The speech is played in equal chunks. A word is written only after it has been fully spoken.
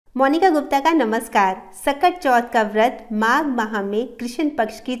मोनिका गुप्ता का नमस्कार। सकट चौथ का व्रत माघ माह में कृष्ण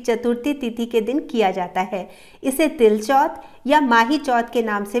पक्ष की चतुर्थी तिथि के दिन किया जाता है। इसे तिल चौथ या माही चौथ के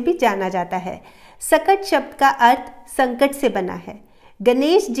नाम से भी जाना जाता है। सकट शब्द का अर्थ संकट से बना है।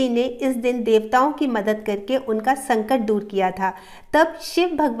 गणेश जी ने इस दिन देवताओं की मदद करके उनका संकट दूर किया था। तब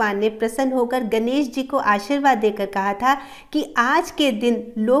शिव भगवान ने प्रसन्न होकर गणेश जी को आशीर्वाद देकर कहा था कि आज के दिन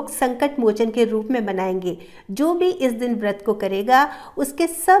लोग संकट मोचन के रूप में मनाएंगे। जो भी इस दिन व्रत को करेगा उसके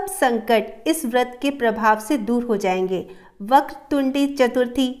सब संकट इस व्रत के प्रभाव से दूर हो जाएंगे। वक्रतुंडी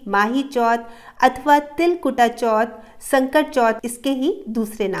चतुर्थी, माही चौथ अथवा तिलकुटा चौथ, संकट चौथ इसके ही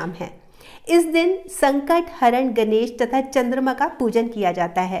दूसरे नाम हैं। इस दिन संकट हरण गणेश तथा चंद्रमा का पूजन किया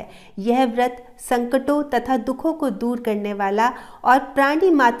जाता है। यह व्रत संकटों तथा दुखों को दूर करने वाला और प्राणी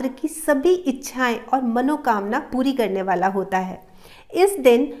मात्र की सभी इच्छाएं और मनोकामना पूरी करने वाला होता है। इस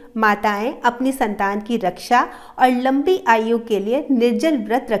दिन माताएं अपनी संतान की रक्षा और लंबी आयु के लिए निर्जल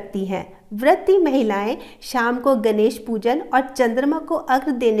व्रत रखती हैं। व्रती महिलाएं शाम को गणेश पूजन और चंद्रमा को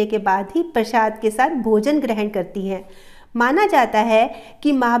अर्घ्य देने के बाद ही प्रसाद के साथ भोजन ग्रहण करती हैं। माना जाता है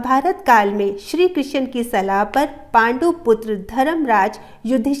कि महाभारत काल में श्री कृष्ण की सलाह पर पांडु पुत्र धर्मराज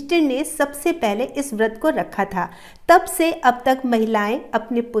युधिष्ठिर ने सबसे पहले इस व्रत को रखा था। तब से अब तक महिलाएं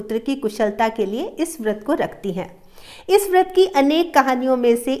अपने पुत्र की कुशलता के लिए इस व्रत को रखती हैं। इस व्रत की अनेक कहानियों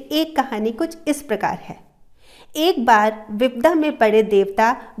में से एक कहानी कुछ इस प्रकार है। एक बार विपदा में पड़े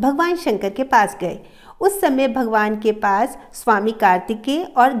देवता भगवान शंकर के पास गए। उस समय भगवान के पास स्वामी कार्तिकेय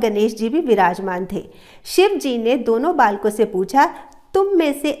और गणेश जी भी विराजमान थे। शिव जी ने दोनों बालकों से पूछा, तुम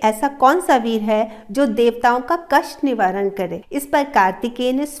में से ऐसा कौन सा वीर है जो देवताओं का कष्ट निवारण करे। इस पर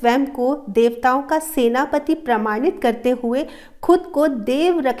कार्तिकेय ने स्वयं को देवताओं का सेनापति प्रमाणित करते हुए खुद को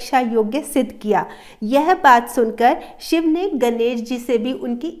देव रक्षा योग्य सिद्ध किया। यह बात सुनकर शिव ने गणेश जी से भी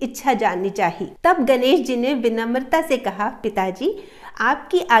उनकी इच्छा जाननी चाहिए। तब गणेश जी ने विनम्रता से कहा, पिताजी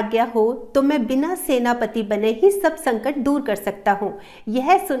आपकी आज्ञा हो तो मैं बिना सेनापति बने ही सब संकट दूर कर सकता हूँ।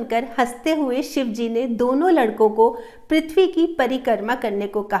 यह सुनकर हंसते हुए शिव जी ने दोनों लड़कों को पृथ्वी की परिक्रमा करने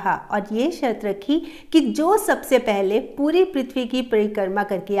को कहा और ये शर्त रखी कि जो सबसे पहले पूरी पृथ्वी की परिक्रमा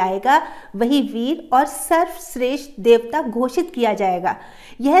करके आएगा वही वीर और सर्वश्रेष्ठ देवता घोषित किया जाएगा।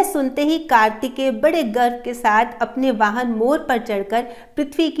 यह सुनते ही कार्तिकेय बड़े गर्व के साथ अपने वाहन मोर पर चढ़कर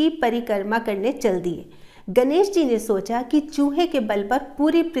पृथ्वी की परिक्रमा करने चल दिए। गणेश जी ने सोचा कि चूहे के बल पर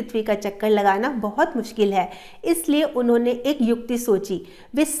पूरी पृथ्वी का चक्कर लगाना बहुत मुश्किल है, इसलिए उन्होंने एक युक्ति सोची।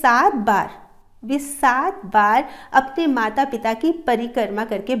 वे सात बार अपने माता पिता की परिक्रमा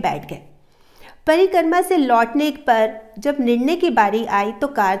करके बैठ गए। परिक्रमा से लौटने पर जब निर्णय की बारी आई तो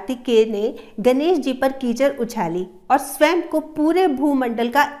कार्तिकेय ने गणेश जी पर कीचड़ उछाली और स्वयं को पूरे भूमंडल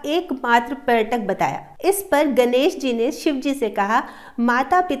का एकमात्र पर्यटक बताया। इस पर गणेश जी ने शिव जी से कहा,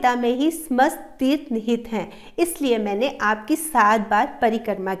 माता पिता में ही समस्त तीर्थ निहित हैं, इसलिए मैंने आपकी 7 बार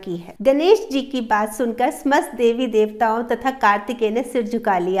परिक्रमा की है। गणेश जी की बात सुनकर समस्त देवी देवताओं तथा कार्तिकेय ने सिर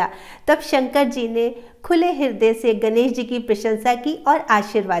झुका लिया। तब शंकर जी ने खुले हृदय से गणेश जी की प्रशंसा की और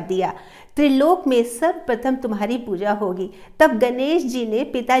आशीर्वाद दिया, त्रिलोक में सर्वप्रथम तुम्हारी पूजा होगी। तब गणेश जी ने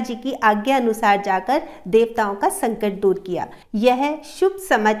पिताजी की आज्ञा अनुसार जाकर देवताओं का संकट दूर किया। यह शुभ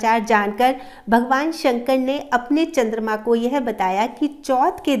समाचार जानकर भगवान शंकर ने अपने चंद्रमा को यह बताया कि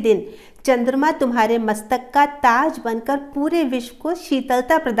चौथ के दिन चंद्रमा तुम्हारे मस्तक का ताज बनकर पूरे विश्व को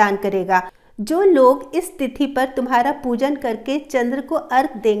शीतलता प्रदान करेगा। जो लोग इस तिथि पर तुम्हारा पूजन करके चंद्र को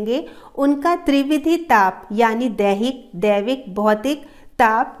अर्घ देंगे उनका त्रिविधि ताप यानी दैहिक, दैविक, भौतिक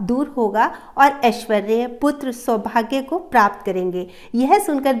ताप दूर होगा और ऐश्वर्य, पुत्र, सौभाग्य को प्राप्त करेंगे। यह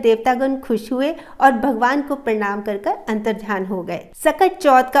सुनकर देवतागण खुश हुए और भगवान को प्रणाम कर अंतर्ध्यान हो गए। सकट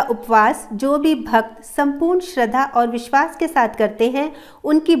चौथ का उपवास जो भी भक्त संपूर्ण श्रद्धा और विश्वास के साथ करते हैं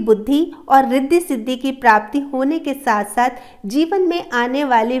उनकी बुद्धि और रिद्धि सिद्धि की प्राप्ति होने के साथ साथ जीवन में आने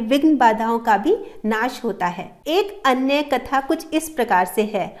वाले विघ्न बाधाओं का भी नाश होता है। एक अन्य कथा कुछ इस प्रकार से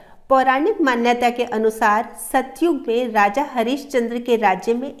है। पौराणिक मान्यता के अनुसार सतयुग में राजा हरिश्चंद्र के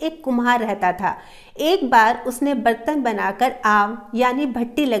राज्य में एक कुम्हार रहता था। एक बार उसने बर्तन बनाकर आव यानी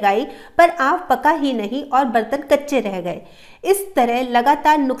भट्टी लगाई, पर आव पका ही नहीं और बर्तन कच्चे रह गए। इस तरह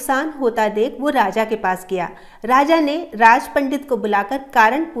लगातार नुकसान होता देख वो राजा के पास गया। राजा ने राज पंडित को बुलाकर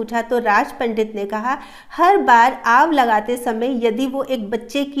कारण पूछा तो राज पंडित ने कहा, हर बार आव लगाते समय यदि वो एक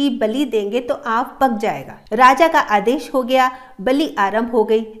बच्चे की बलि देंगे तो आव पक जाएगा। राजा का आदेश हो गया, बलि आरंभ हो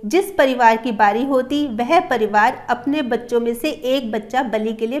गई। जिस परिवार की बारी होती वह परिवार अपने बच्चों में से एक बच्चा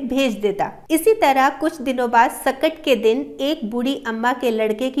बलि के लिए भेज देता। इसी तरह कुछ दिनों बाद सकट के दिन एक बूढ़ी अम्मा के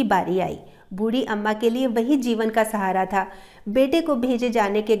लड़के की बारी आई। बूढ़ी अम्मा के लिए वही जीवन का सहारा था। बेटे को भेजे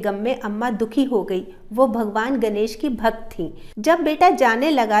जाने के गम में अम्मा दुखी हो गई। वो भगवान गणेश की भक्त थी। जब बेटा जाने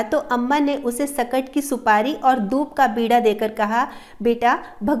लगा तो अम्मा ने उसे सकट की सुपारी और दूब का बीड़ा देकर कहा, बेटा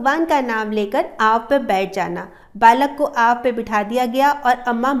भगवान का नाम लेकर आव पे बैठ जाना। बालक को आव पे बिठा दिया गया और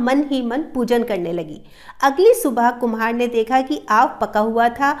अम्मा मन ही मन पूजन करने लगी। अगली सुबह कुम्हार ने देखा कि आव पका हुआ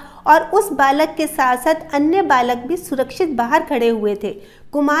था और उस बालक के साथ साथ अन्य बालक भी सुरक्षित बाहर खड़े हुए थे।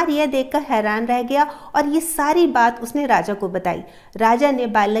 कुम्हार यह देखकर हैरान रह गया और ये सारी बात उसने राजा को बताई। राजा ने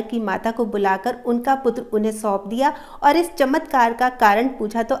बालक की माता को बुलाकर उनका पुत्र उन्हें सौंप दिया और इस चमत्कार का कारण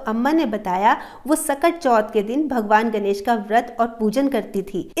पूछा तो अम्मा ने बताया वो सकट चौथ के दिन भगवान गणेश का व्रत और पूजन करती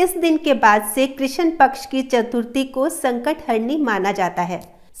थी। इस दिन के बाद से कृष्ण पक्ष की चतुर्थी को संकट हरनी माना जाता है।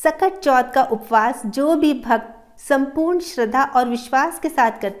 सकट चौथ का उपवास जो भी भक्त संपूर्ण श्रद्धा और विश्वास के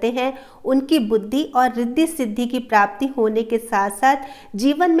साथ करते हैं, उनकी बुद्धि और रिद्धि सिद्धि की प्राप्ति होने के साथ साथ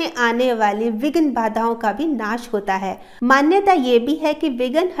जीवन में आने वाली विघ्न बाधाओं का भी नाश होता है। मान्यता ये भी है कि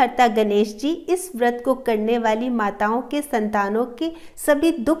विघ्न हर्ता गणेश जी इस व्रत को करने वाली माताओं के संतानों के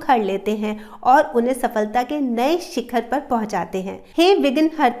सभी दुख हर लेते हैं और उन्हें सफलता के नए शिखर पर पहुंचाते हैं। हे विघ्न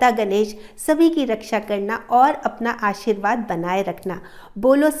हर्ता गणेश, सभी की रक्षा करना और अपना आशीर्वाद बनाए रखना।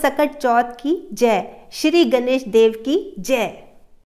 बोलो सकट चौथ की जय। श्री गणेश देव की जय।